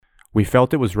We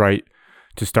felt it was right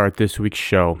to start this week's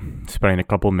show spending a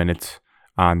couple minutes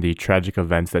on the tragic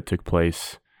events that took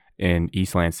place in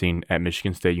East Lansing at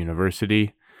Michigan State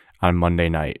University on Monday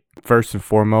night. First and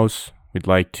foremost, we'd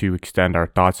like to extend our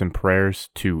thoughts and prayers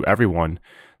to everyone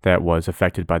that was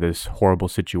affected by this horrible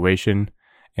situation,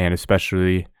 and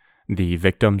especially the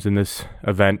victims in this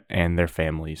event and their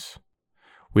families.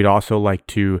 We'd also like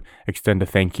to extend a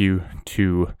thank you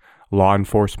to law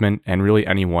enforcement and really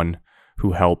anyone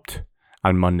who helped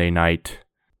on Monday night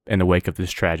in the wake of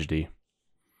this tragedy.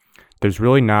 There's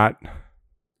really not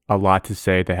a lot to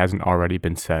say that hasn't already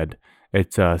been said.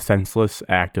 It's a senseless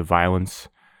act of violence,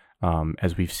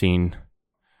 as we've seen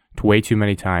way too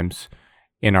many times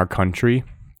in our country.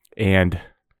 And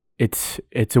it's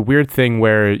a weird thing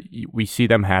where we see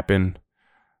them happen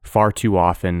far too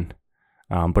often,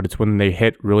 but it's when they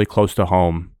hit really close to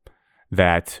home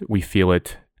that we feel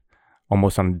it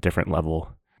almost on a different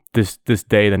level. This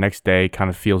day, the next day, kind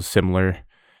of feels similar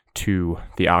to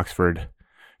the Oxford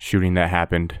shooting that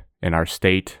happened in our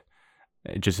state.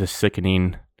 Just a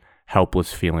sickening,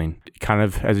 helpless feeling. Kind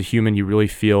of, as a human, you really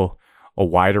feel a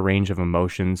wider range of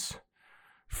emotions,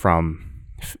 from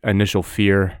initial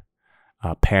fear,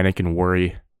 panic and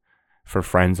worry for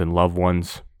friends and loved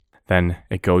ones. Then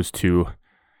it goes to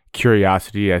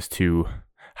curiosity as to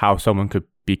how someone could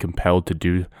be compelled to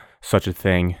do such a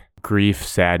thing. Grief,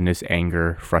 sadness,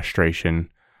 anger, frustration,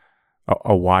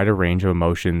 a wider range of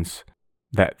emotions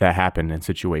that happen in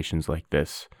situations like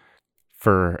this.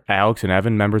 For Alex and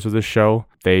Evan, members of the show,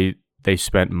 they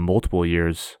spent multiple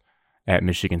years at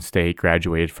Michigan State,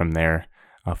 graduated from there.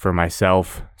 For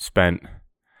myself, spent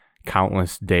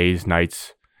countless days,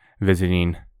 nights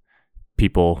visiting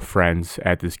people, friends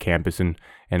at this campus, and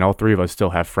all three of us still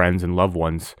have friends and loved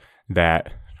ones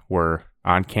that were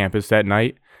on campus that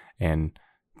night, and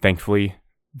thankfully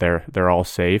they're all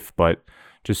safe. But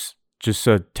just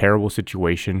a terrible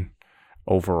situation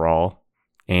overall.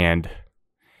 And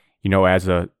you know, as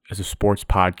a sports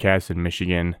podcast in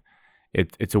Michigan,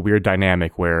 it's a weird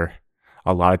dynamic where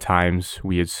a lot of times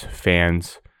we as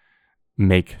fans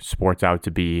make sports out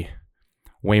to be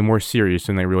way more serious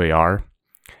than they really are.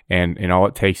 And all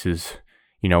it takes is,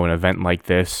 you know, an event like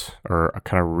this, or a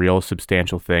kind of real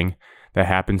substantial thing that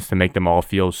happens to make them all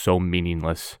feel so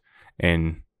meaningless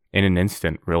in an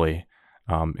instant, really,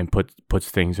 and puts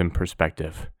things in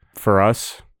perspective. For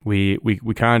us, we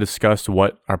kind of discussed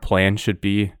what our plan should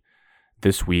be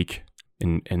this week.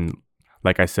 And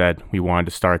like I said, we wanted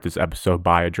to start this episode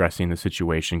by addressing the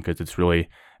situation because it's really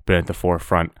been at the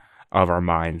forefront of our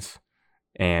minds.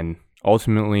 And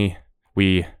ultimately,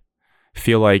 we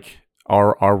feel like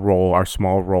our role, our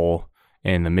small role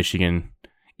in the Michigan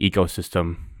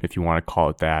ecosystem, if you want to call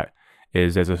it that,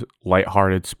 is as a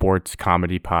lighthearted sports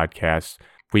comedy podcast.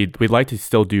 We'd like to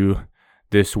still do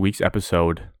this week's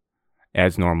episode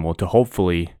as normal to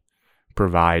hopefully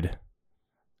provide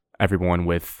everyone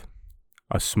with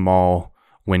a small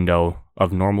window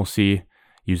of normalcy,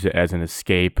 use it as an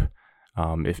escape.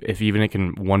 If even it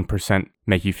can 1%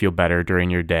 make you feel better during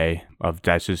your day, of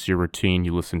that's just your routine,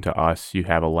 you listen to us, you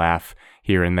have a laugh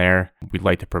here and there, we'd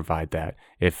like to provide that.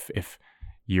 If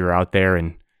you're out there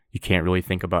and you can't really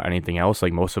think about anything else,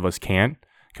 like most of us can't,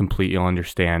 completely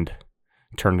understand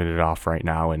turning it off right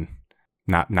now and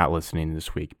not listening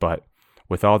this week. But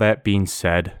with all that being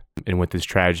said, and with this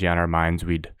tragedy on our minds,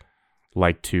 we'd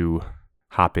like to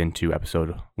hop into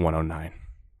episode 109.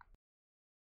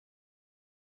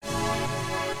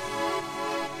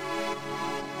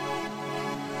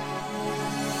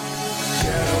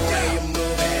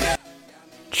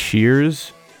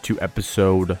 Cheers to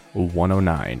episode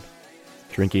 109.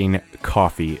 Drinking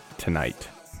coffee tonight.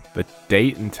 The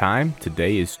date and time,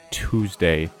 today is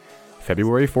Tuesday,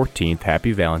 February 14th.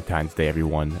 Happy Valentine's Day,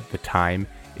 everyone. The time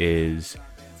is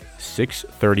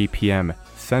 6:30 p.m.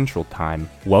 Central Time.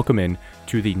 Welcome in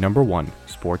to the number one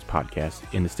sports podcast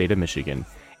in the state of Michigan.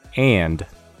 And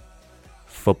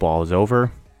football is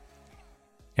over.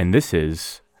 And this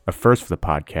is a first for the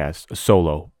podcast, a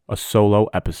solo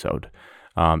episode.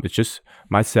 It's just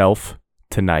myself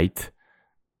tonight.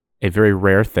 A very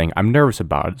rare thing. I'm nervous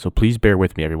about it, so please bear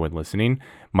with me, everyone listening.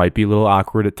 Might be a little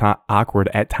awkward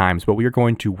at times, but we are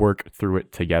going to work through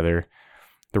it together.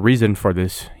 The reason for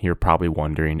this, you're probably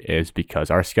wondering, is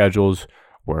because our schedules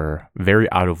were very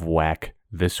out of whack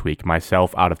this week.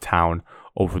 Myself out of town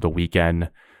over the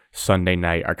weekend. Sunday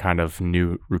night, our kind of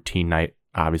new routine night.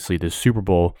 Obviously, the Super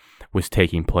Bowl was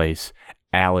taking place.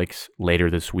 Alex, later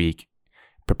this week,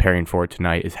 preparing for it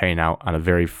tonight, is heading out on a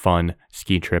very fun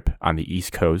ski trip on the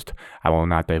East Coast. I will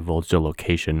not divulge the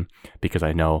location because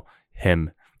I know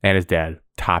him and his dad,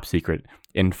 top secret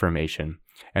information.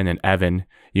 And then Evan,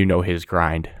 you know his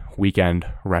grind, weekend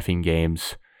reffing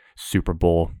games, Super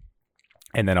Bowl,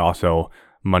 and then also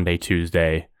Monday,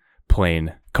 Tuesday,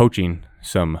 coaching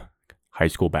some high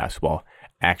school basketball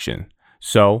action.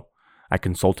 So I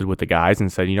consulted with the guys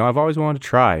and said, I've always wanted to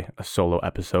try a solo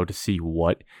episode to see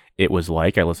what it was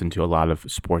like. I listened to a lot of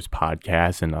sports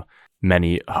podcasts, and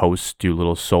many hosts do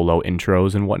little solo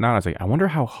intros and whatnot. I was like, I wonder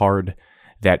how hard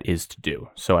that is to do.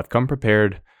 So I've come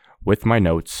prepared with my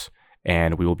notes,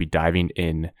 and we will be diving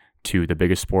in to the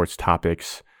biggest sports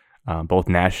topics, both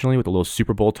nationally with a little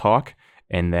Super Bowl talk,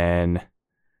 and then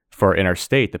in our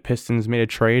state, the Pistons made a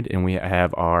trade, and we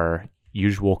have our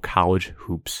usual college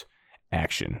hoops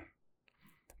action.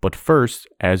 But first,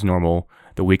 as normal,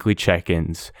 the weekly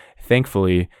check-ins.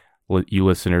 Thankfully, you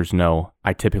listeners know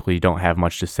I typically don't have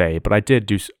much to say, but I did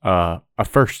do a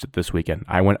first this weekend.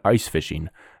 I went ice fishing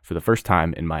for the first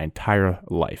time in my entire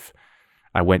life.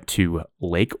 I went to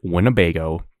Lake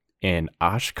Winnebago in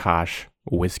Oshkosh,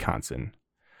 Wisconsin.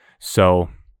 So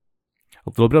a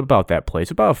little bit about that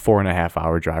place. About a 4.5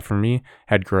 hour drive from me.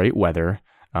 Had great weather.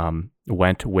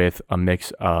 Went with a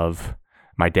mix of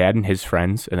my dad and his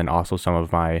friends, and then also some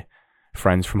of my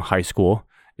friends from high school.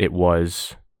 It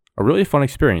was a really fun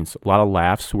experience. A lot of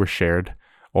laughs were shared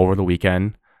over the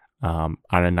weekend on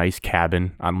a nice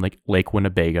cabin on Lake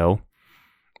Winnebago.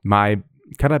 My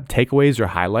kind of takeaways or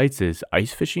highlights is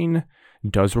ice fishing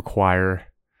does require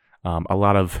a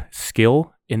lot of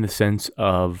skill, in the sense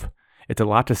of it's a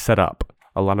lot to set up,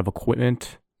 a lot of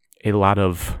equipment, a lot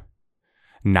of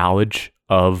knowledge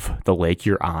of the lake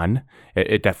you're on.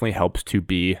 It definitely helps to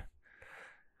be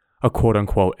a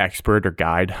quote-unquote expert or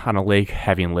guide on a lake,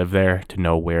 having lived there, to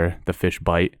know where the fish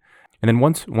bite. And then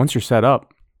once you're set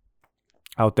up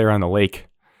out there on the lake,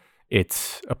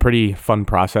 it's a pretty fun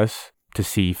process to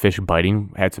see fish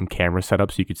biting. I had some cameras set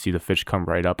up so you could see the fish come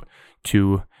right up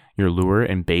to your lure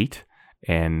and bait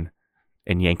and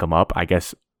yank them up. I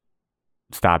guess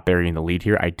stop burying the lead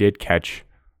here. I did catch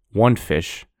one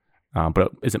fish, but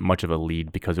it isn't much of a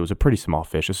lead because it was a pretty small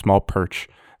fish, a small perch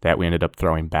that we ended up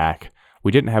throwing back.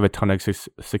 We didn't have a ton of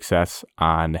success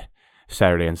on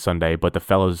Saturday and Sunday, but the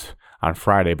fellows on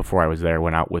Friday, before I was there,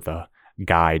 went out with a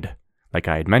guide, like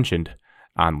I had mentioned,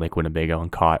 on Lake Winnebago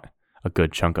and caught a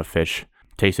good chunk of fish.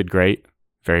 Tasted great,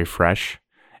 very fresh.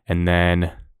 And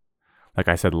then, like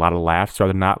I said, a lot of laughs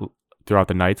throughout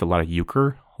the nights, a lot of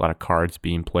euchre, a lot of cards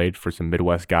being played for some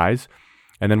Midwest guys.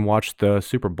 And then watched the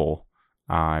Super Bowl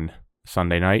on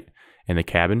Sunday night in the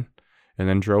cabin, and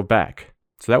then drove back.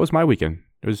 So that was my weekend.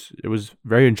 It was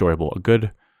very enjoyable. A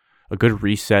good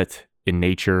reset in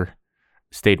nature.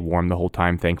 Stayed warm the whole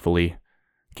time, thankfully.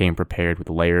 Came prepared with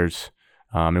layers.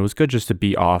 It was good just to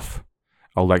be off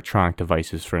electronic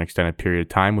devices for an extended period of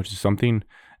time, which is something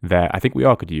that I think we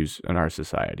all could use in our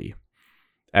society.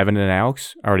 Evan and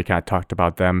Alex, I already kind of talked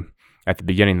about them at the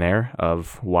beginning there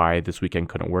of why this weekend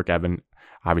couldn't work. Evan,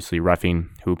 obviously reffing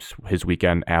hoops his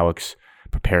weekend. Alex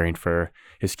preparing for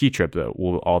his ski trip that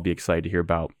we'll all be excited to hear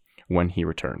about when he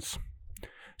returns.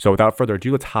 So without further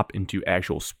ado, let's hop into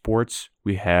actual sports.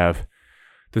 We have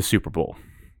the Super Bowl,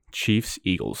 Chiefs,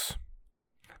 Eagles.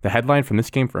 The headline from this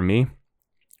game for me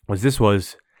was this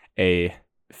was a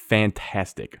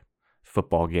fantastic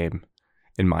football game,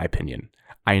 in my opinion.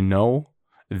 I know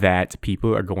that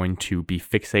people are going to be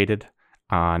fixated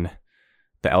on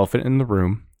the elephant in the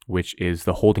room, which is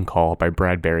the holding call by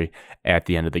Bradbury at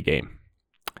the end of the game,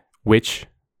 which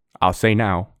I'll say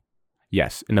now,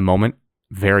 yes, in the moment,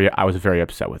 I was very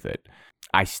upset with it.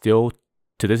 I still,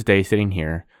 to this day, sitting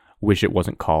here, wish it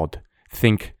wasn't called.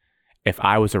 Think if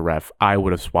I was a ref, I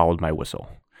would have swallowed my whistle.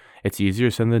 It's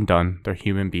easier said than done. They're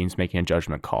human beings making a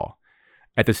judgment call.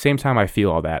 At the same time I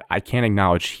feel all that, I can't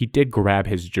acknowledge he did grab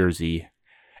his jersey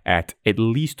at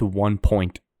least one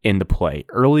point in the play.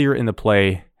 Earlier in the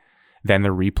play than the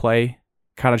replay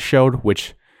kind of showed,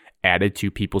 which added to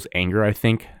people's anger, I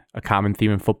think. A common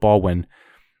theme in football when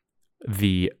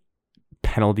the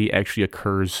penalty actually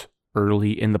occurs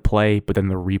early in the play, but then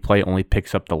the replay only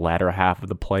picks up the latter half of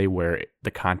the play where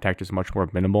the contact is much more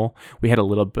minimal. We had a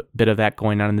little bit of that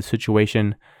going on in the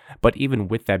situation, but even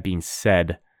with that being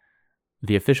said,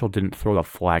 the official didn't throw the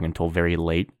flag until very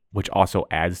late, which also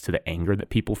adds to the anger that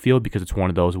people feel because it's one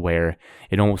of those where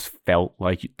it almost felt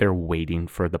like they're waiting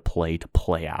for the play to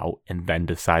play out and then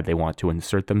decide they want to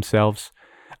insert themselves.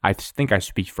 I think I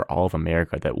speak for all of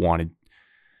America that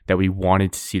we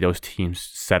wanted to see those teams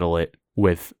settle it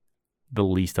with the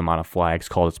least amount of flags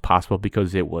called as possible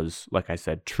because it was, like I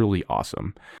said, truly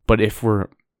awesome. But if we're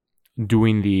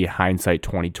doing the hindsight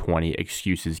 2020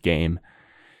 excuses game,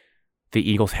 the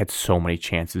Eagles had so many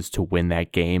chances to win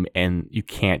that game, and you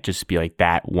can't just be like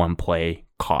that one play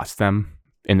cost them.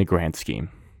 in the grand scheme.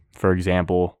 For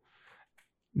example,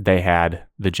 they had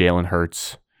the Jalen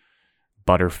Hurts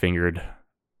butterfingered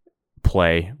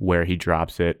play where he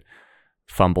drops it,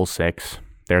 fumble 6.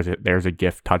 There's a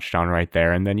gift touchdown right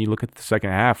there. And then you look at the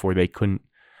second half where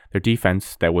their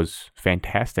defense that was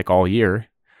fantastic all year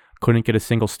couldn't get a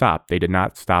single stop. They did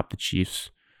not stop the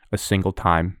Chiefs a single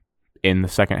time in the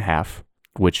second half,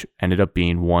 which ended up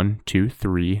being 1, 2,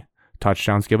 3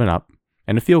 touchdowns given up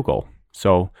and a field goal.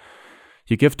 So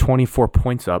you give 24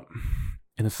 points up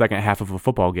in the second half of a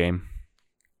football game,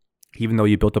 even though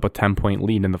you built up a 10-point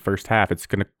lead in the first half, it's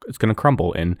gonna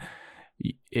crumble. And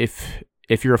if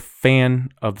you're a fan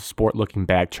of the sport looking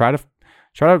back, try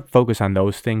to focus on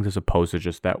those things as opposed to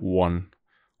just that one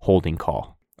holding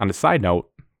call. On a side note,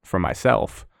 for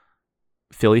myself,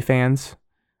 Philly fans,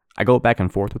 I go back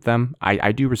and forth with them.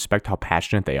 I do respect how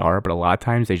passionate they are, but a lot of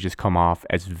times they just come off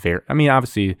as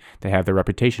obviously they have their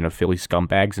reputation of Philly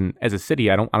scumbags, and as a city,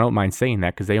 I don't mind saying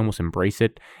that because they almost embrace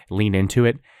it, lean into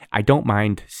it. I don't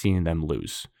mind seeing them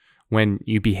lose. When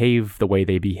you behave the way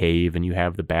they behave and you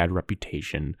have the bad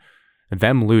reputation,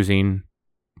 them losing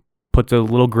puts a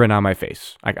little grin on my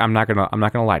face. I'm not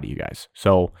gonna lie to you guys.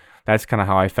 So that's kind of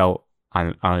how I felt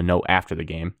on a note after the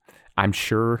game. I'm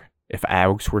sure if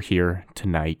Alex were here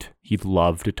tonight, he'd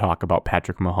love to talk about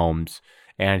Patrick Mahomes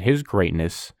and his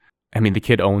greatness. I mean, the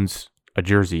kid owns a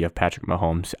jersey of Patrick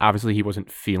Mahomes. Obviously, he wasn't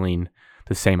feeling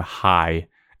the same high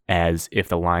as if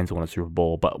the Lions won a Super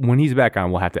Bowl. But when he's back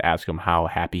on, we'll have to ask him how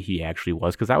happy he actually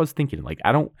was. Because I was thinking,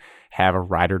 I don't have a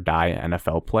ride or die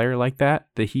NFL player like that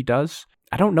he does.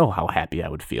 I don't know how happy I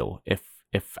would feel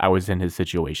if I was in his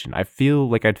situation. I feel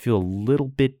like I'd feel a little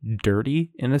bit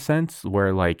dirty in a sense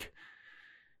where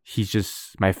he's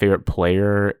just my favorite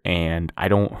player and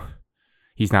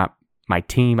he's not my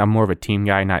team. I'm more of a team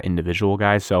guy, not individual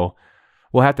guy. So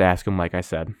we'll have to ask him, like I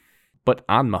said. But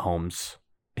on Mahomes,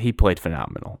 he played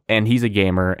phenomenal and he's a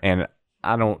gamer. And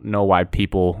I don't know why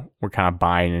people were kind of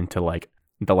buying into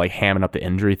the hamming up the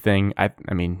injury thing. I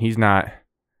mean, he's not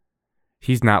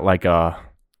like a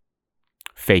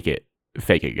fake it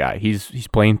guy. He's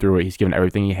playing through it. He's given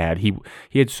everything he had. He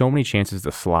had so many chances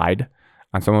to slide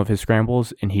on some of his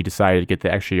scrambles, and he decided to get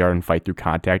the extra yard and fight through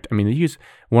contact. I mean, he's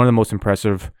one of the most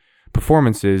impressive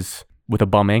performances with a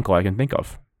bum ankle I can think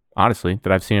of, honestly,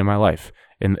 that I've seen in my life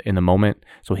in the moment.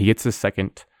 So he gets his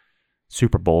second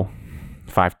Super Bowl,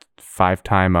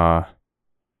 five-time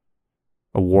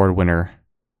award winner.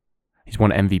 He's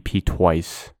won MVP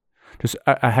twice. Just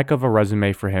a heck of a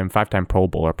resume for him. 5-time Pro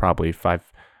Bowler, probably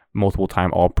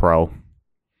multiple-time All-Pro.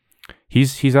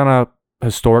 He's on a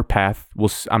historic path.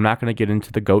 I'm not going to get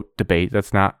into the GOAT debate.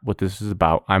 That's not what this is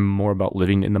about. I'm more about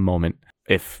living in the moment.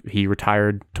 If he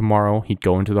retired tomorrow, he'd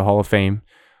go into the Hall of Fame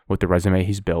with the resume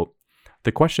he's built.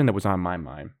 The question that was on my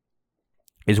mind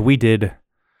is we did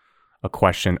a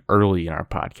question early in our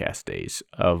podcast days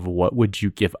of what would you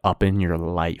give up in your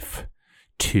life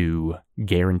to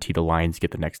guarantee the Lions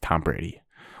get the next Tom Brady,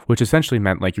 which essentially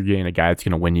meant you're getting a guy that's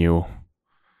going to win you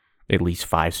at least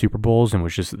 5 Super Bowls and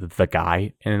was just the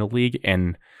guy in the league.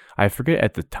 And I forget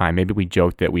at the time, maybe we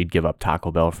joked that we'd give up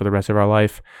Taco Bell for the rest of our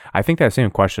life. I think that same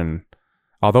question,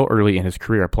 although early in his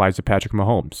career, applies to Patrick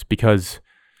Mahomes because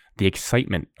the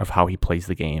excitement of how he plays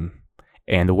the game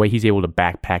and the way he's able to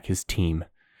backpack his team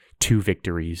to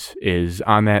victories is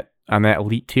on that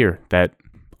elite tier, that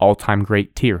all-time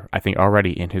great tier, I think,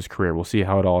 already in his career. We'll see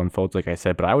how it all unfolds, like I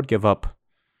said, but I would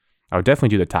definitely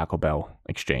do the Taco Bell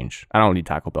exchange. I don't need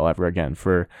Taco Bell ever again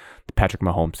for Patrick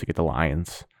Mahomes to get the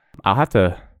Lions. I'll have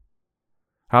to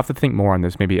think more on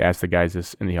this, maybe ask the guys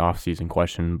this in the offseason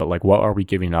question, but what are we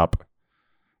giving up?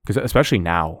 Because especially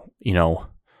now,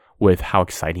 with how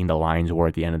exciting the Lions were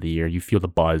at the end of the year, you feel the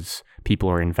buzz. People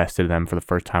are invested in them for the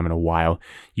first time in a while.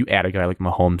 You add a guy like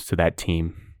Mahomes to that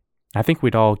team. I think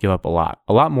we'd all give up a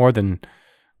lot more than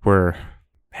we're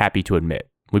happy to admit.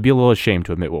 We'd be a little ashamed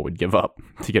to admit what we'd give up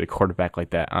to get a quarterback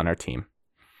like that on our team.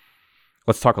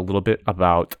 Let's talk a little bit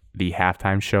about the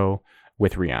halftime show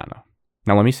with Rihanna.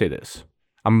 Now, let me say this.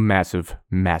 I'm a massive,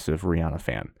 massive Rihanna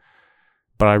fan,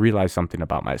 but I realized something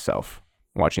about myself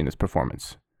watching this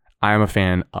performance. I am a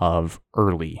fan of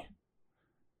early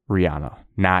Rihanna,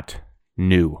 not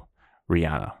new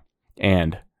Rihanna.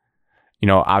 And,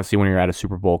 obviously when you're at a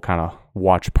Super Bowl kind of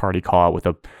watch party call with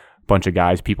a bunch of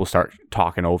guys, people start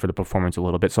talking over the performance a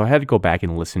little bit. So I had to go back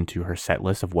and listen to her set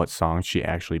list of what songs she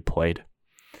actually played.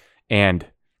 And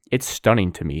it's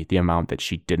stunning to me the amount that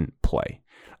she didn't play.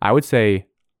 I would say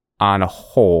on a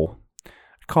whole,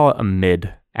 I'd call it a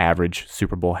mid-average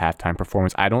Super Bowl halftime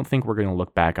performance. I don't think we're going to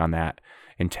look back on that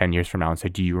in 10 years from now and say,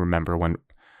 do you remember when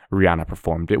Rihanna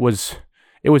performed? It was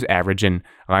average, and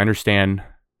I understand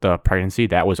the pregnancy,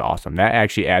 that was awesome. That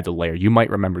actually adds a layer. You might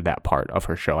remember that part of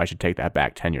her show. I should take that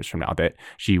back 10 years from now, that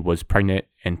she was pregnant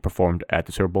and performed at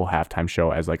the Super Bowl halftime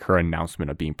show as like her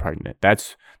announcement of being pregnant.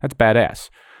 That's badass.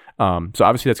 So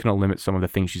obviously that's going to limit some of the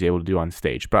things she's able to do on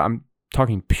stage, but I'm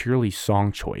talking purely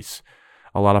song choice.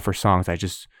 A lot of her songs,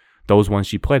 those ones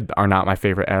she played are not my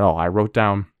favorite at all. I wrote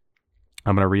down,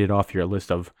 I'm going to read it off here, a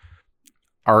list of,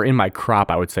 are in my crop,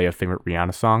 I would say, of favorite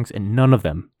Rihanna songs, and none of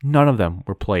them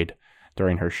were played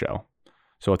during her show.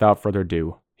 So without further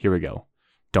ado, here we go.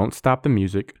 Don't Stop the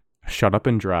Music, Shut Up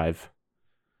and Drive,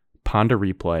 Ponder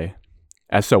Replay,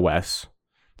 SOS,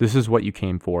 This Is What You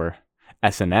Came For,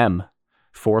 S&M,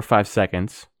 4 or 5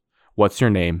 Seconds, What's Your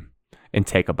Name, and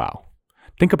Take a Bow.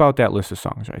 Think about that list of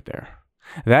songs right there.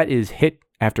 That is hit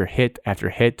after hit after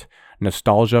hit,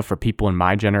 nostalgia for people in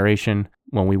my generation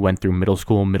when we went through middle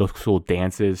school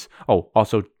dances. Oh,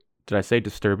 also, did I say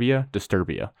Disturbia?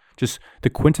 Disturbia. Just the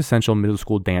quintessential middle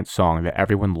school dance song that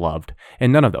everyone loved.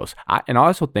 And none of those. And I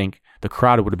also think the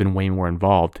crowd would have been way more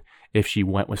involved if she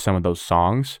went with some of those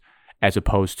songs as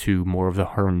opposed to more of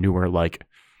her newer, like,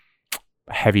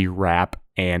 heavy rap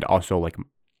and also, like,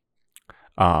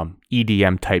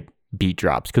 EDM type beat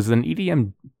drops. Because an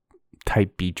EDM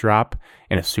type beat drop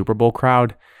in a Super Bowl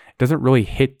crowd doesn't really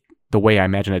hit the way I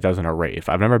imagine it does in a rave.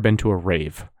 I've never been to a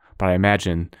rave, but I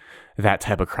imagine that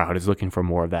type of crowd is looking for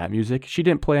more of that music. She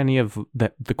didn't play any of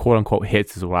the quote-unquote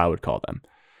hits is what I would call them.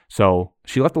 So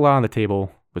she left a lot on the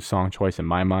table with song choice in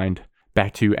my mind.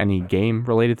 Back to any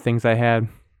game-related things I had.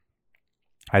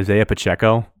 Isaiah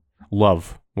Pacheco,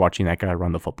 love watching that guy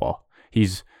run the football.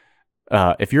 He's,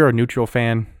 if you're a neutral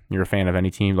fan, you're a fan of any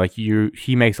team, like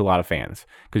he makes a lot of fans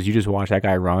because you just watch that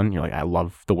guy run. You're like, I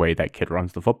love the way that kid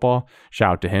runs the football.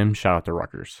 Shout out to him. Shout out to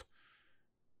Rutgers.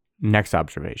 Next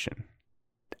observation.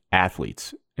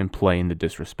 Athletes and playing the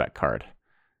disrespect card.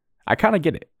 I kind of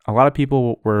get it. A lot of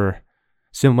people were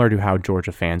similar to how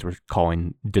Georgia fans were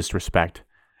calling disrespect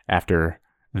after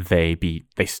they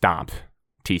stomped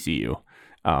TCU.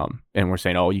 And we're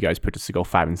saying, oh, you guys put us to go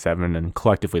 5-7, and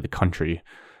collectively the country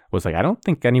was like, I don't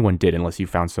think anyone did unless you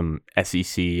found some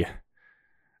SEC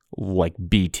like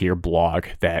B tier blog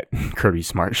that Kirby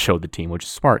Smart showed the team, which is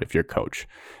smart if you're a coach.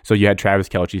 So you had Travis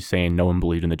Kelce saying no one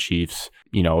believed in the Chiefs.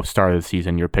 Start of the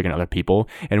season, you're picking other people.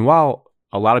 And while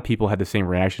a lot of people had the same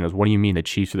reaction as, what do you mean the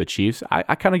Chiefs are the Chiefs?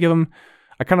 I kind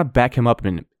of back him up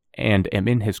and am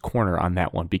in his corner on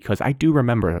that one, because I do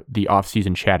remember the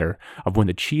offseason chatter of when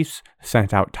the Chiefs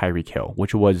sent out Tyreek Hill,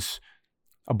 which was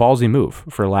a ballsy move,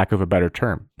 for lack of a better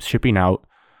term, shipping out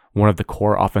one of the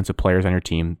core offensive players on your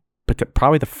team, but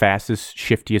probably the fastest,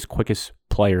 shiftiest, quickest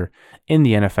player in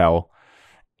the NFL,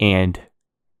 and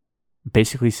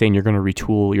basically saying you're going to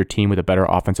retool your team with a better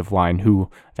offensive line, who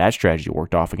that strategy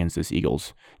worked off against this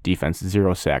Eagles defense,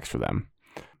 0 sacks for them.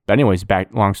 But anyways,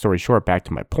 long story short, back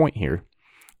to my point here,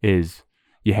 is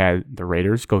you had the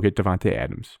Raiders go get Devontae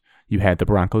Adams. You had the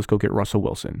Broncos go get Russell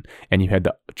Wilson, and you had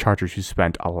the Chargers who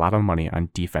spent a lot of money on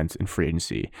defense and free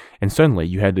agency. And suddenly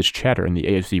you had this chatter in the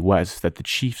AFC West that the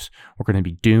Chiefs were going to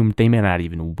be doomed. They may not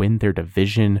even win their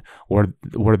division. What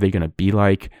are they going to be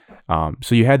like?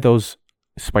 So you had those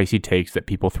spicy takes that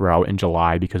people throw out in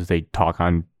July because they talk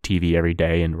on TV every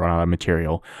day and run out of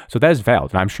material. So that is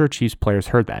valid, and I'm sure Chiefs players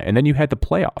heard that. And then you had the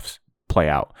playoffs play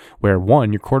out, where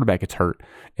one, your quarterback gets hurt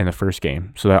in the first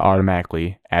game, so that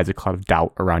automatically adds a cloud of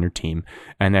doubt around your team.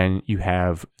 And then you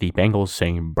have the Bengals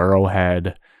saying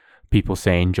Burrowhead, people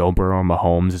saying Joe Burrow,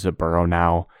 Mahomes is a Burrow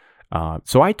now.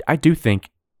 So I do think,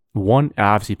 one, it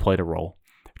obviously played a role.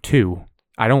 Two,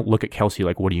 I don't look at Kelce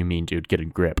like, what do you mean, dude, get a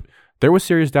grip. There was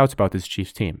serious doubts about this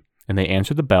Chiefs team, and they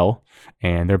answered the bell,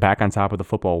 and they're back on top of the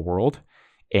football world.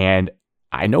 And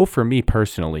I know for me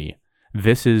personally,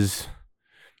 this is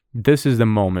the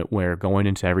moment where, going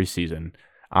into every season,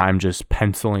 I'm just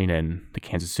penciling in the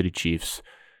Kansas City Chiefs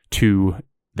to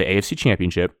the AFC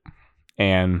Championship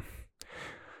and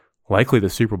likely the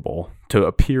Super Bowl to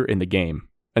appear in the game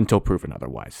until proven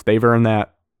otherwise. They've earned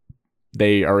that.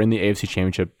 They are in the AFC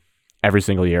Championship every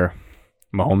single year.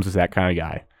 Mahomes is that kind of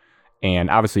guy. And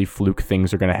obviously fluke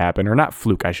things are going to happen, or not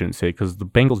fluke, I shouldn't say, because the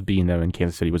Bengals beating them in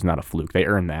Kansas City was not a fluke. They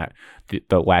earned that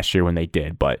the last year when they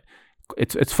did, but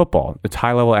it's football. It's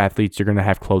high-level athletes. You're going to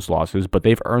have close losses, but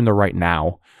they've earned the right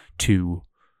now to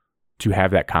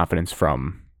have that confidence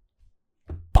from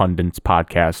pundits,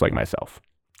 podcasts like myself.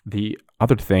 The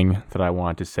other thing that I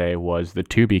wanted to say was the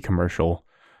Tubi commercial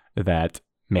that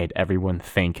made everyone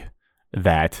think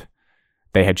that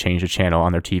they had changed the channel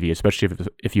on their TV, especially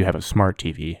if you have a smart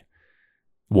TV,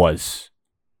 was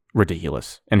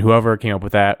ridiculous. And whoever came up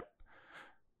with that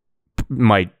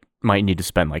might might need to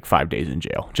spend like 5 days in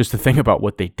jail just to think about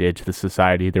what they did to the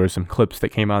society. There were some clips that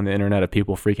came on the internet of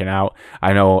people freaking out.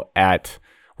 I know at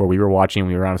where we were watching,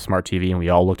 we were on a smart TV and we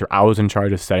all looked. I was in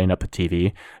charge of setting up the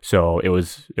TV, so it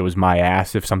was my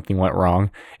ass if something went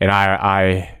wrong, and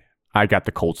I got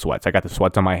the cold sweats. I got the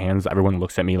sweats on my hands. Everyone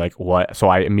looks at me like, what? So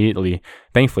I immediately,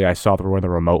 thankfully, I saw where the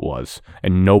remote was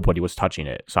and nobody was touching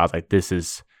it. So I was like, this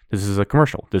is a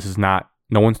commercial. This is not,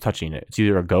 no one's touching it. It's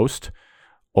either a ghost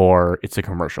or it's a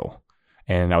commercial.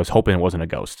 And I was hoping it wasn't a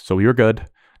ghost. So we were good.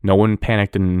 No one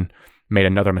panicked and made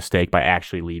another mistake by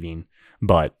actually leaving.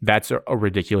 But that's a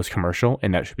ridiculous commercial,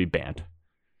 and that should be banned.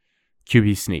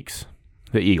 QB sneaks.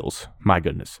 The Eagles, my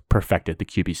goodness, perfected the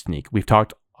QB sneak. We've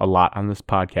talked a lot on this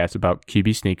podcast about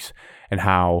QB sneaks and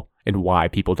how and why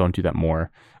people don't do that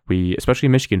more. We, especially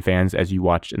Michigan fans, as you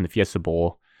watched in the Fiesta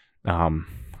Bowl,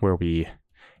 where we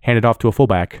handed off to a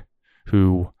fullback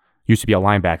who used to be a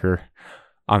linebacker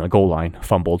on the goal line,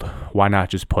 fumbled. Why not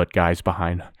just put guys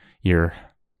behind your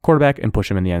quarterback and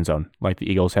push him in the end zone like the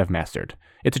Eagles have mastered?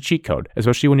 It's a cheat code,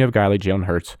 especially when you have a guy like Jalen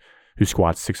Hurts who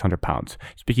squats 600 pounds.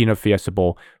 Speaking of Fiesta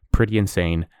Bowl, pretty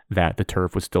insane that the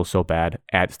turf was still so bad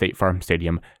at State Farm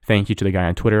Stadium. Thank you to the guy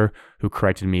on Twitter who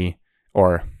corrected me,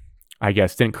 or I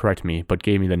guess didn't correct me, but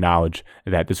gave me the knowledge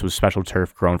that this was special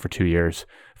turf grown for 2 years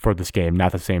for this game,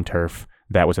 not the same turf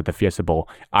that was at the Fiesta Bowl.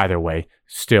 Either way,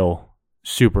 still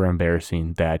super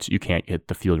embarrassing that you can't get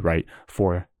the field right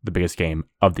for the biggest game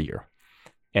of the year.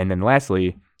 And then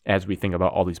lastly, as we think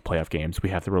about all these playoff games, we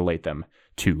have to relate them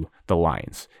to the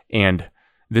Lions. And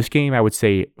this game, I would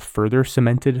say, further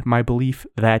cemented my belief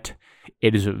that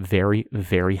it is very,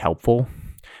 very helpful.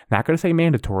 Not going to say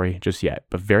mandatory just yet,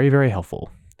 but very, very helpful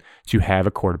to have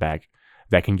a quarterback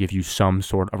that can give you some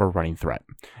sort of a running threat.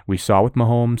 We saw with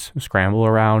Mahomes scramble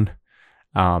around,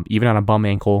 even on a bum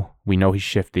ankle. We know he's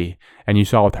shifty. And you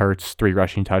saw with Hurts, 3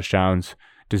 rushing touchdowns,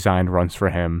 designed runs for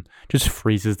him, just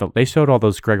freezes. They showed all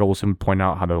those. Greg Olsen point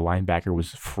out how the linebacker was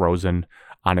frozen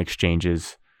on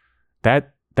exchanges.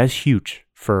 That's huge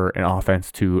for an offense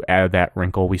to add that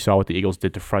wrinkle. We saw what the Eagles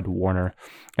did to Fred Warner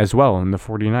as well in the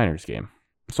 49ers game.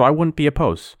 So I wouldn't be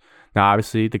opposed. Now,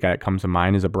 obviously, the guy that comes to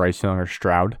mind is a Bryce Young or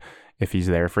Stroud, if he's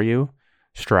there for you.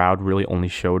 Stroud really only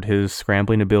showed his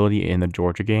scrambling ability in the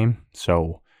Georgia game,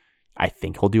 so I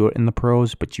think he'll do it in the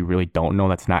pros, but you really don't know.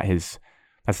 That's not his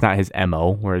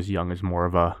MO, whereas Young is more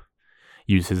of a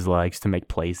use his legs to make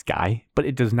plays guy, but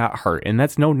it does not hurt. And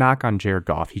that's no knock on Jared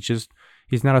Goff.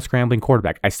 He's not a scrambling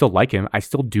quarterback. I still like him. I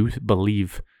still do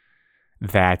believe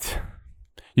that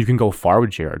you can go far with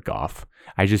Jared Goff.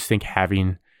 I just think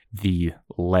having the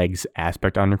legs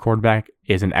aspect on your quarterback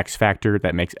is an X factor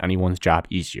that makes anyone's job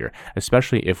easier,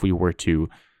 especially if we were to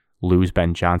lose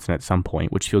Ben Johnson at some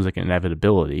point, which feels like an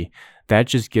inevitability. That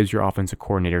just gives your offensive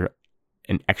coordinator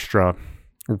an extra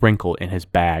wrinkle in his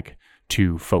bag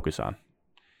to focus on.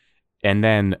 And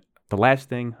then the last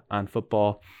thing on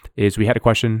football is we had a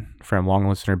question from long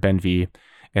listener Ben V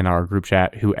in our group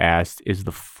chat who asked, is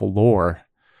the floor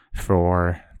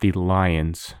for the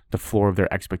Lions the floor of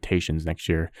their expectations next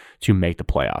year to make the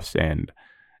playoffs? And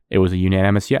it was a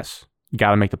unanimous yes.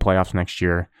 Got to make the playoffs next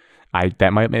year.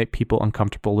 That might make people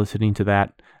uncomfortable listening to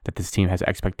that this team has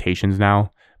expectations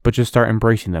now, but just start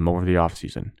embracing them over the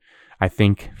offseason. I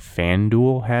think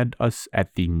FanDuel had us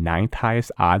at the 9th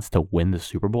highest odds to win the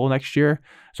Super Bowl next year.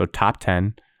 So top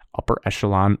 10, upper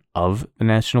echelon of the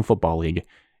National Football League,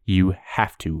 you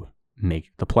have to make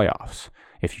the playoffs.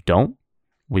 If you don't,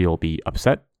 we will be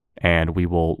upset and we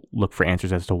will look for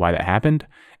answers as to why that happened.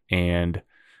 And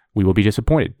we will be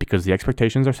disappointed because the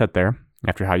expectations are set there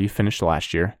after how you finished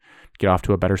last year. Get off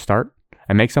to a better start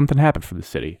and make something happen for the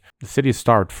city. The city is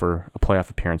starved for a playoff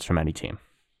appearance from any team.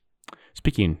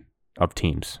 Speaking of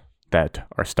teams that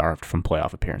are starved from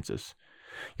playoff appearances,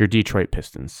 your Detroit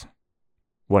Pistons.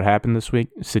 What happened this week?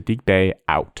 Sadiq Bey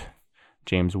out.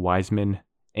 James Wiseman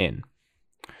in.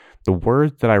 The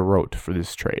word that I wrote for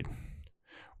this trade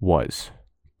was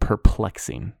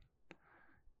perplexing.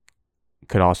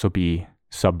 Could also be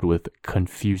subbed with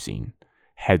confusing,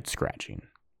 head scratching.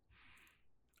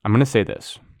 I'm going to say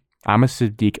this. I'm a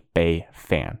Sadiq Bey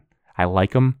fan. I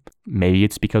like him. Maybe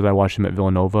it's because I watched him at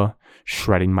Villanova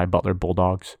shredding my Butler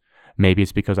Bulldogs. Maybe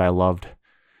it's because I loved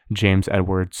James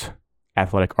Edwards'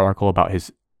 athletic article about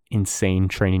his insane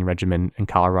training regimen in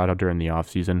Colorado during the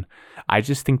offseason. I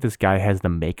just think this guy has the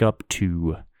makeup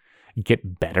to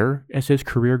get better as his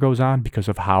career goes on because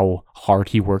of how hard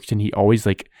he works. And he always,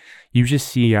 you just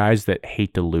see guys that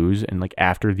hate to lose. And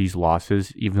after these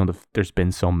losses, even though there's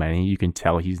been so many, you can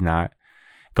tell he's not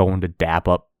going to dap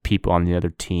up people on the other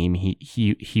team.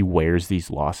 He wears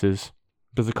these losses.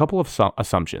 There's a couple of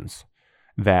assumptions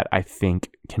that I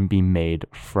think can be made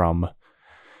from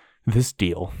this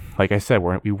deal. Like I said,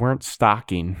 we weren't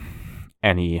stocking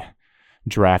any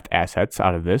draft assets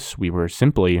out of this. We were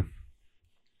simply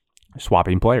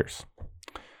swapping players.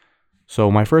 So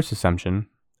my first assumption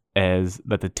is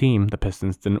that the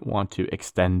Pistons, didn't want to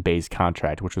extend Bay's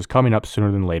contract, which was coming up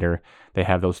sooner than later. They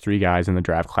have those 3 guys in the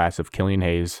draft class of Killian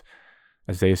Hayes,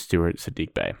 Isaiah Stewart,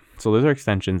 Saddiq Bey. So those are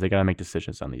extensions. They got to make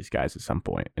decisions on these guys at some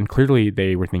point. And clearly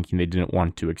they were thinking they didn't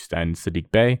want to extend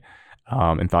Saddiq Bey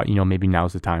and thought, maybe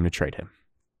now's the time to trade him.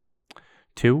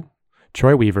 2,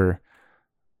 Troy Weaver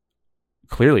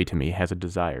clearly to me has a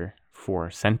desire for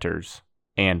centers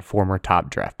and former top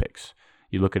draft picks.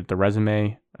 You look at the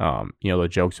resume, the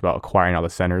jokes about acquiring all the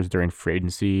centers during free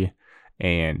agency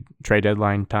and trade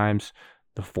deadline times,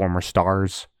 the former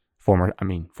stars, former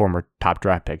top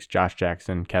draft picks, Josh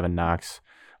Jackson, Kevin Knox,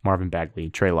 Marvin Bagley,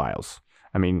 Trey Lyles.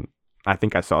 I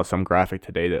think I saw some graphic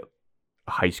today that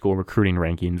high school recruiting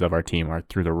rankings of our team are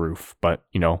through the roof, but,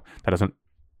 that doesn't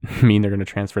mean they're going to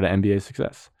transfer to NBA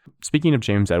success. Speaking of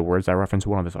James Edwards, I referenced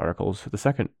one of his articles. The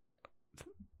second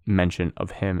mention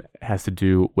of him has to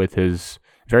do with his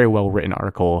very well written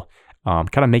article,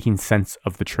 kind of making sense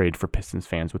of the trade for Pistons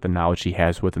fans with the knowledge he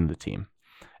has within the team.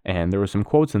 And there were some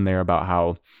quotes in there about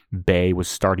how Bey was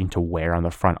starting to wear on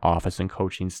the front office and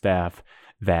coaching staff,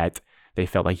 that they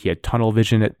felt like he had tunnel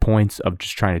vision at points of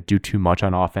just trying to do too much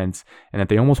on offense, and that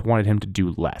they almost wanted him to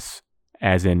do less,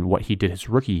 as in what he did his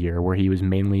rookie year, where he was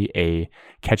mainly a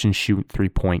catch and shoot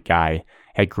 3-point guy,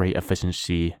 had great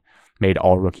efficiency, made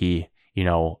all rookie,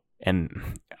 and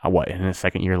in his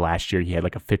second year last year, he had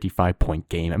like a 55-point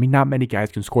game. Not many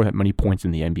guys can score that many points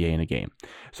in the NBA in a game.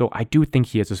 So I do think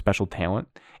he has a special talent.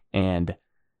 And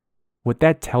what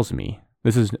that tells me,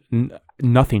 this is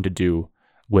nothing to do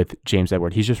with James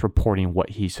Edwards. He's just reporting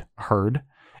what he's heard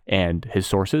and his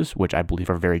sources, which I believe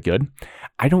are very good.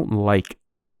 I don't like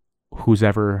who's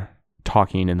ever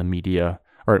talking in the media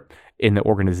or in the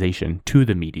organization to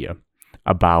the media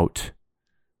about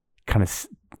kind of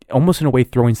almost in a way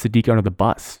throwing Saddiq under the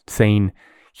bus, saying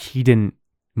he didn't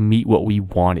meet what we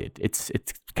wanted. It's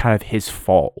kind of his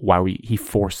fault why he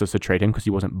forced us to trade him because he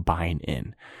wasn't buying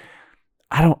in.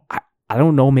 I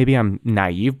don't know, maybe I'm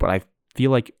naive, but I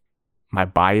feel like my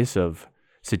bias of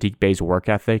Saddiq Bey's work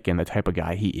ethic and the type of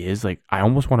guy he is, like I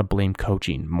almost want to blame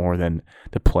coaching more than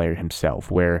the player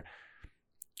himself, where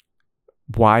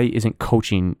why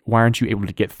aren't you able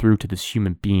to get through to this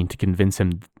human being to convince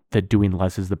him that doing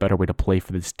less is the better way to play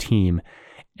for this team?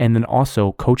 And then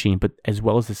also coaching, but as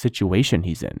well as the situation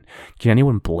he's in. Can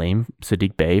anyone blame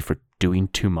Saddiq Bey for doing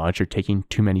too much or taking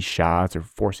too many shots or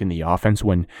forcing the offense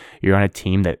when you're on a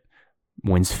team that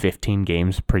wins 15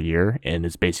 games per year and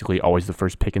is basically always the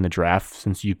first pick in the draft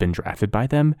since you've been drafted by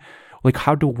them? Like,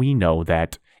 how do we know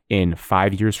that in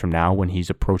 5 years from now, when he's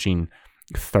approaching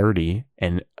 30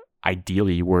 and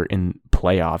ideally we're in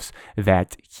playoffs,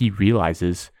 that he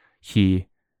realizes he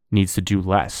needs to do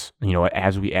less?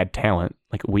 As we add talent,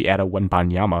 like we add a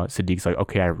Wembanyama, Saddiq's like,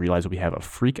 okay, I realize we have a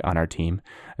freak on our team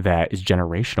that is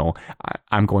generational.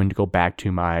 I'm going to go back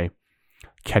to my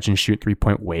catch and shoot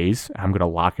 3-point ways. I'm going to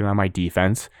lock in on my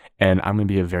defense, and I'm going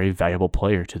to be a very valuable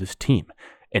player to this team.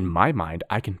 In my mind,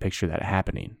 I can picture that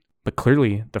happening. But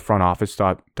clearly, the front office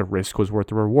thought the risk was worth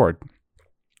the reward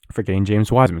for getting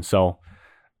James Wiseman. So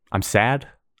I'm sad.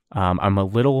 I'm a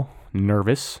little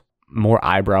nervous. More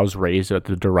eyebrows raised at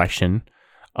the direction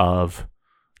of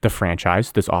the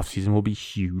franchise. This offseason will be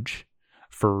huge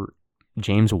for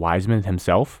James Wiseman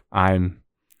himself. I'm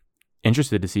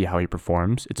interested to see how he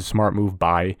performs. It's a smart move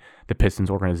by the Pistons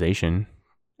organization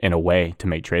in a way to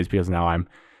make trades, because now I'm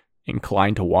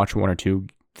inclined to watch 1 or 2,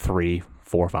 3,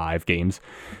 4, 5 games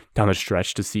down the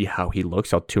stretch to see how he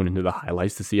looks. I'll tune into the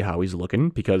highlights to see how he's looking,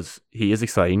 because he is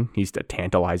exciting. He's a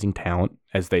tantalizing talent,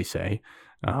 as they say.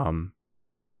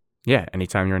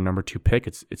 Anytime you're a number 2 pick,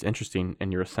 it's interesting,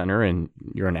 and you're a center and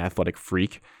you're an athletic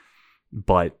freak,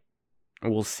 but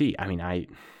we'll see.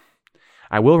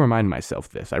 I will remind myself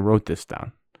this. I wrote this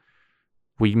down.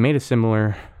 We made a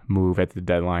similar move at the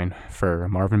deadline for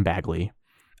Marvin Bagley.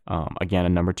 Again, a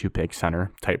number 2 pick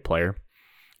center type player.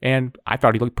 And I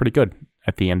thought he looked pretty good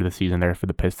at the end of the season there for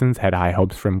the Pistons. Had high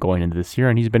hopes for him going into this year,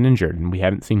 and he's been injured, and we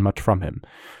haven't seen much from him.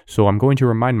 So I'm going to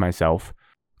remind myself,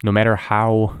 no matter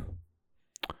how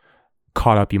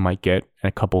caught up you might get in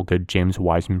a couple good James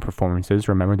Wiseman performances,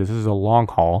 remember this is a long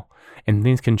haul, and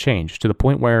things can change to the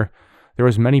point where there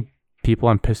was many people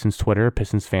on Pistons Twitter,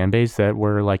 Pistons fan base, that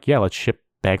were like, yeah, let's ship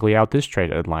Bagley out this trade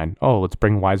deadline. Oh, let's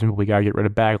bring Wiseman, but we got to get rid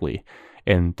of Bagley.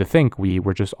 And to think we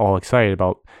were just all excited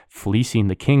about fleecing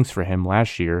the Kings for him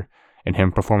last year and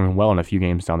him performing well in a few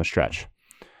games down the stretch.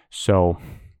 So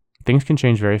Things can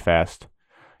change very fast.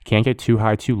 Can't get too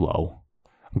high, too low.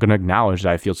 I'm going to acknowledge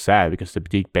that I feel sad because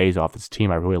Saddiq Bey's off this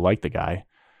team. I really like the guy,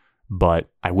 but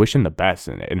I wish him the best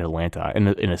in Atlanta. In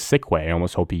a sick way, I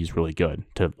almost hope he's really good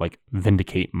to like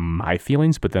vindicate my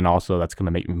feelings, but then also that's going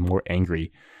to make me more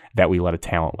angry that we let a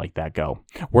talent like that go.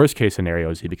 Worst case scenario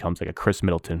is he becomes like a Chris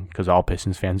Middleton, because all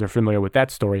Pistons fans are familiar with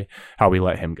that story, how we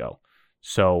let him go.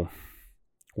 So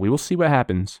we will see what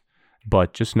happens,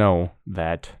 but just know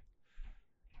that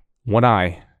one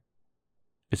eye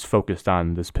is focused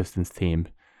on this Pistons team,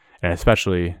 and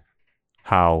especially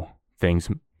how things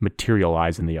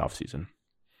materialize in the offseason.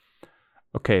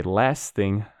 Okay, last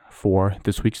thing for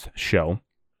this week's show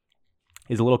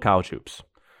is a little college hoops.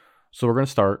 So we're going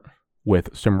to start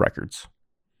with some records.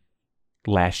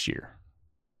 Last year,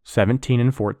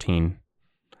 17-14,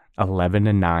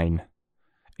 11-9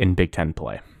 in Big Ten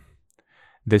play.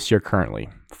 This year currently,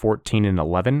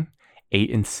 14-11,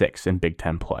 8-6 in Big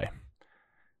Ten play.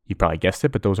 You probably guessed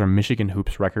it, but those are Michigan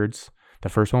hoops records. The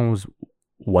first one was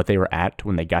what they were at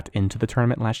when they got into the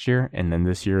tournament last year, and then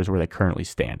this year is where they currently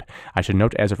stand. I should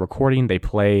note, as of recording, they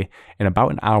play in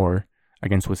about an hour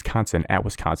against Wisconsin at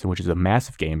Wisconsin, which is a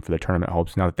massive game for the tournament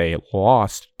hopes now that they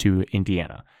lost to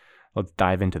Indiana. Let's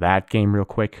dive into that game real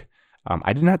quick.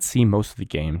 I did not see most of the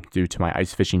game due to my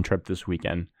ice fishing trip this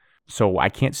weekend, so I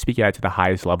can't speak at it to the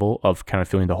highest level of kind of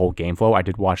feeling the whole game flow. I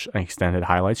did watch an extended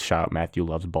highlights. Shout out Matthew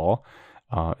Loves Ball,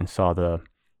 and saw the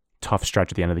tough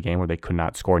stretch at the end of the game where they could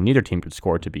not score. Neither team could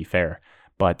score, to be fair,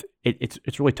 but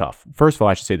it's really tough. First of all,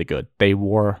 I should say the good. They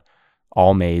wore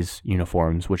all Maize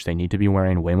uniforms, which they need to be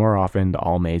wearing way more often. The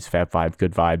all Maize, Fab Five,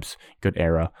 good vibes, good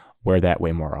era. Wear that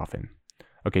way more often.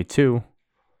 Okay, 2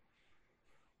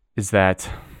 is that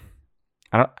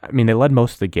they led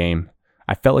most of the game.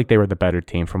 I felt like they were the better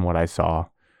team from what I saw.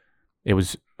 It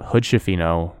was Hood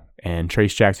Schifino and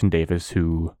Trace Jackson Davis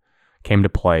who came to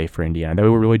play for Indiana. They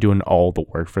were really doing all the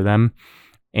work for them.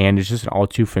 And it's just an all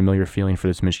too familiar feeling for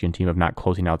this Michigan team of not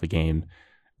closing out the game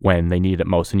when they need it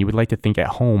most. And you would like to think at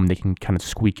home they can kind of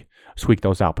squeak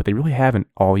those out, but they really haven't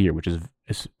all year, which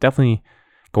is definitely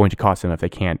going to cost them if they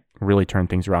can't really turn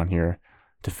things around here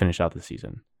to finish out the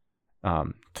season. A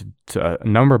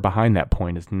number behind that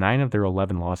point is 9 of their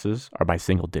 11 losses are by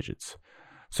single digits.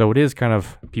 So it is kind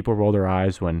of, people roll their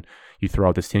eyes when you throw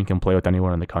out this team can play with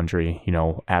anyone in the country,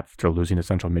 after losing to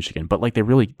Central Michigan. But like they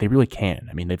really can.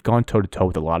 I mean, they've gone toe to toe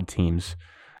with a lot of teams.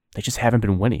 They just haven't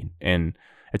been winning. And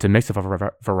it's a mix of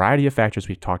a variety of factors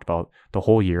we've talked about the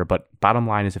whole year. But bottom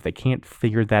line is, if they can't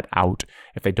figure that out,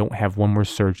 if they don't have one more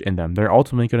surge in them, they're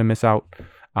ultimately going to miss out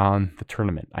on the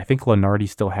tournament. I think Lenardi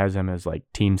still has them as like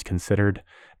teams considered,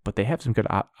 but they have some good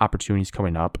opportunities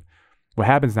coming up. What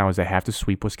happens now is they have to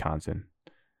sweep Wisconsin.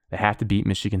 They have to beat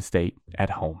Michigan State at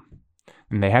home.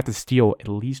 And they have to steal at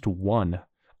least one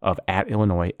of at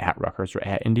Illinois, at Rutgers, or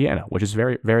at Indiana, which is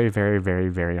very, very, very, very,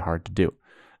 very hard to do.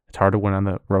 It's hard to win on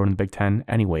the road in the Big Ten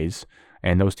anyways,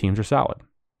 and those teams are solid.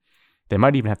 They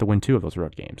might even have to win 2 of those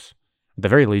road games. At the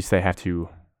very least, they have to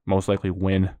most likely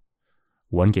win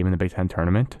 1 game in the Big Ten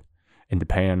tournament, and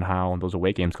depending on how those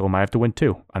away games go, might have to win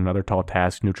 2. Another tall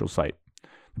task, neutral site.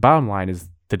 The bottom line is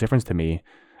the difference to me,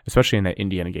 especially in that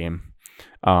Indiana game,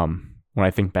 when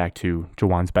I think back to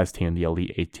Jawan's best team, the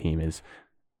Elite 8 team, is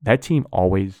that team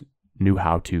always knew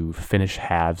how to finish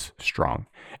halves strong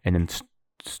and then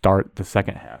start the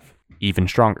second half even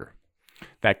stronger.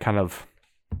 That kind of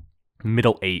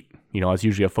middle 8, is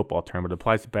usually a football term, but it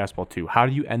applies to basketball too. How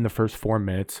do you end the first 4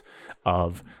 minutes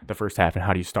of the first half, and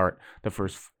how do you start the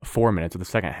first 4 minutes of the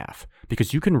second half?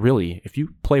 Because you can really, if you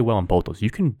play well in both those, you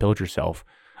can build yourself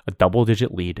a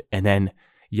double-digit lead, and then,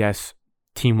 yes,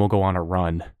 team will go on a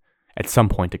run at some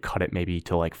point to cut it maybe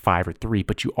to like 5 or 3,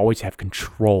 but you always have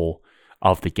control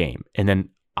of the game. And then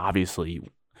obviously,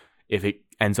 if it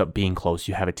ends up being close,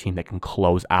 you have a team that can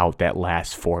close out that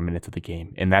last 4 minutes of the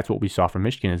game. And that's what we saw from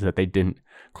Michigan, is that they didn't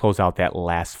close out that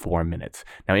last 4 minutes.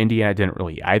 Now, Indiana didn't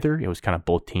really either. It was kind of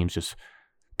both teams just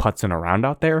putzing around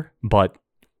out there, but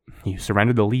you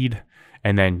surrendered the lead,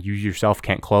 and then you yourself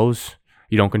can't close.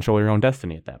 You don't control your own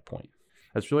destiny at that point.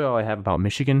 That's really all I have about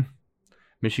Michigan.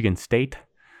 Michigan State,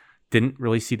 didn't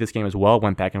really see this game as well.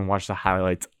 Went back and watched the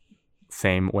highlights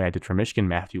same way I did for Michigan.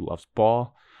 Matthew Loves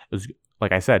Ball. It was,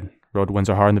 like I said, road wins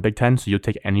are hard in the Big Ten, so you'll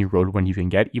take any road win you can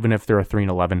get, even if they're a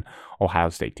 3-11 Ohio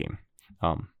State team.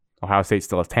 Ohio State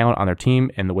still has talent on their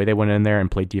team, and the way they went in there and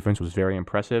played defense was very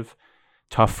impressive.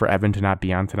 Tough for Evan to not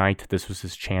be on tonight. This was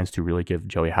his chance to really give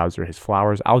Joey Hauser his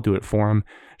flowers. I'll do it for him.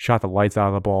 Shot the lights out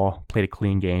of the ball, played a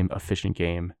clean game, efficient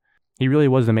game. He really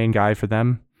was the main guy for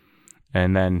them.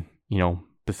 And then,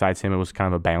 besides him, it was kind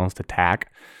of a balanced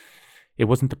attack. It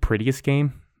wasn't the prettiest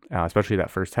game. especially that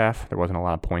first half. There wasn't a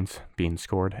lot of points being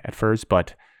scored at first,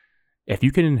 but if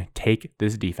you can take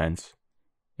this defense,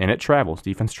 and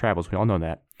defense travels, we all know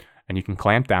that, and you can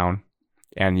clamp down,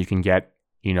 and you can get,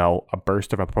 a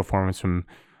burst of a performance from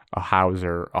a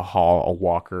Hauser, a Hall, a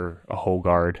Walker, a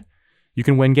Hogard, you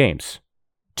can win games.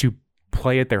 To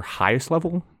play at their highest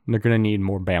level, they're going to need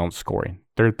more balanced scoring.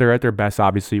 They're at their best,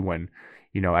 obviously, when,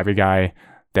 every guy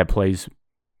that plays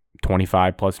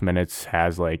 25 plus minutes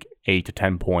has like 8 to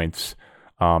 10 points.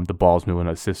 The ball's moving,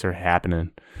 assists are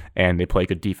happening, and they play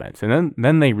good defense. And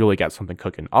then they really got something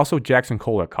cooking. Also, Jackson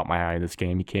Kohler caught my eye in this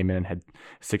game. He came in and had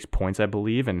 6 points, I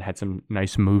believe, and had some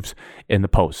nice moves in the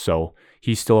post. So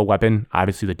he's still a weapon.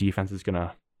 Obviously, the defense is going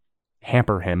to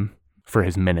hamper him for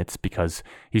his minutes because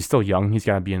he's still young. He's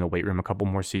got to be in the weight room a couple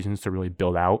more seasons to really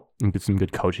build out and get some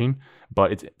good coaching.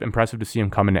 But it's impressive to see him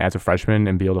come in as a freshman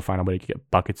and be able to find a way to get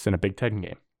buckets in a Big Ten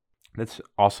game. That's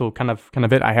also kind of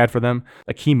it I had for them.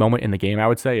 A key moment in the game, I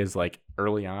would say, is like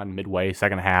early on, midway,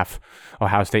 second half,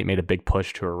 Ohio State made a big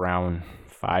push to around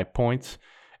 5 points.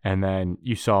 And then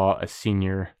you saw a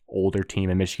senior, older team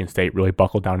in Michigan State really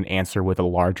buckle down and answer with a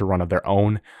larger run of their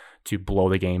own to blow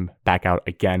the game back out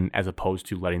again, as opposed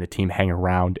to letting the team hang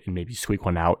around and maybe squeak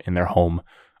one out in their home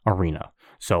arena.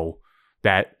 So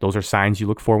those are signs you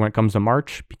look for when it comes to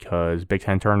March, because Big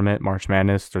Ten tournament, March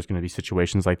Madness, there's going to be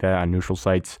situations like that on neutral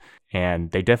sites,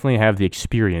 and they definitely have the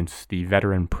experience, the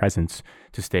veteran presence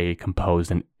to stay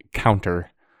composed and counter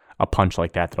a punch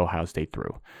like that Ohio State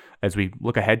threw. As we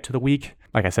look ahead to the week,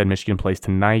 like I said, Michigan plays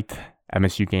tonight.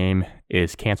 MSU game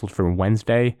is canceled for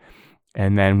Wednesday,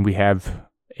 and then we have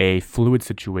a fluid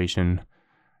situation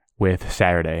with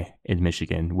Saturday in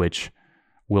Michigan, which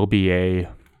will be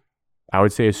I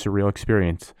would say a surreal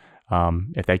experience.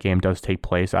 If that game does take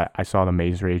place, I saw the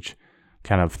Maze Rage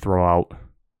kind of throw out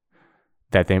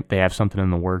that they have something in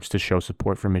the works to show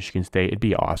support for Michigan State. It'd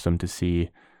be awesome to see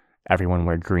everyone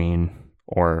wear green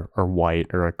or white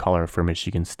or a color for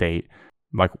Michigan State.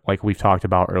 Like we've talked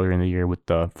about earlier in the year with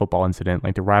the football incident,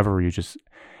 like the rivalry is just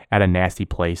at a nasty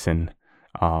place, and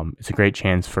it's a great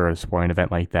chance for a sporting event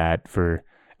like that for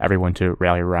everyone to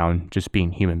rally around just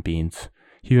being human beings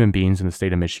in the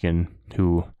state of Michigan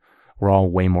who we're all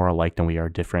way more alike than we are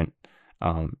different,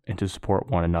 and to support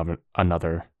one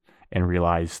another and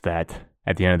realize that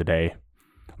at the end of the day,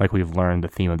 like we've learned, the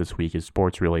theme of this week is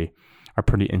sports really are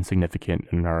pretty insignificant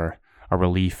and are a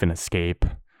relief and escape,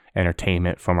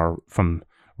 entertainment from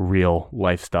real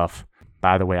life stuff.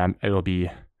 By the way, it'll be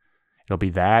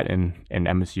that, and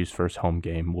MSU's first home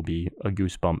game will be a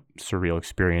goosebump, surreal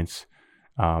experience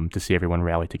to see everyone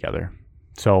rally together.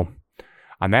 So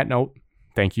on that note,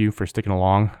 thank you for sticking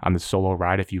along on this solo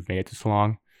ride. If you've made it this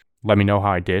long, let me know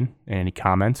how I did. Any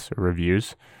comments or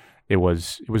reviews. It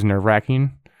was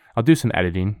nerve-wracking. I'll do some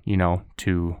editing,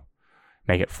 to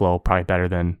make it flow probably better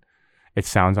than it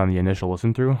sounds on the initial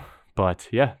listen through. But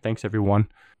yeah, thanks everyone.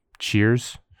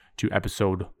 Cheers to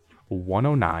episode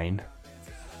 109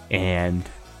 and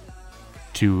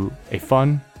to a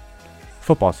fun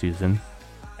football season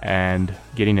and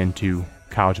getting into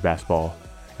college basketball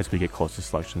as we get close to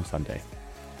Selection Sunday.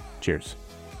 Cheers.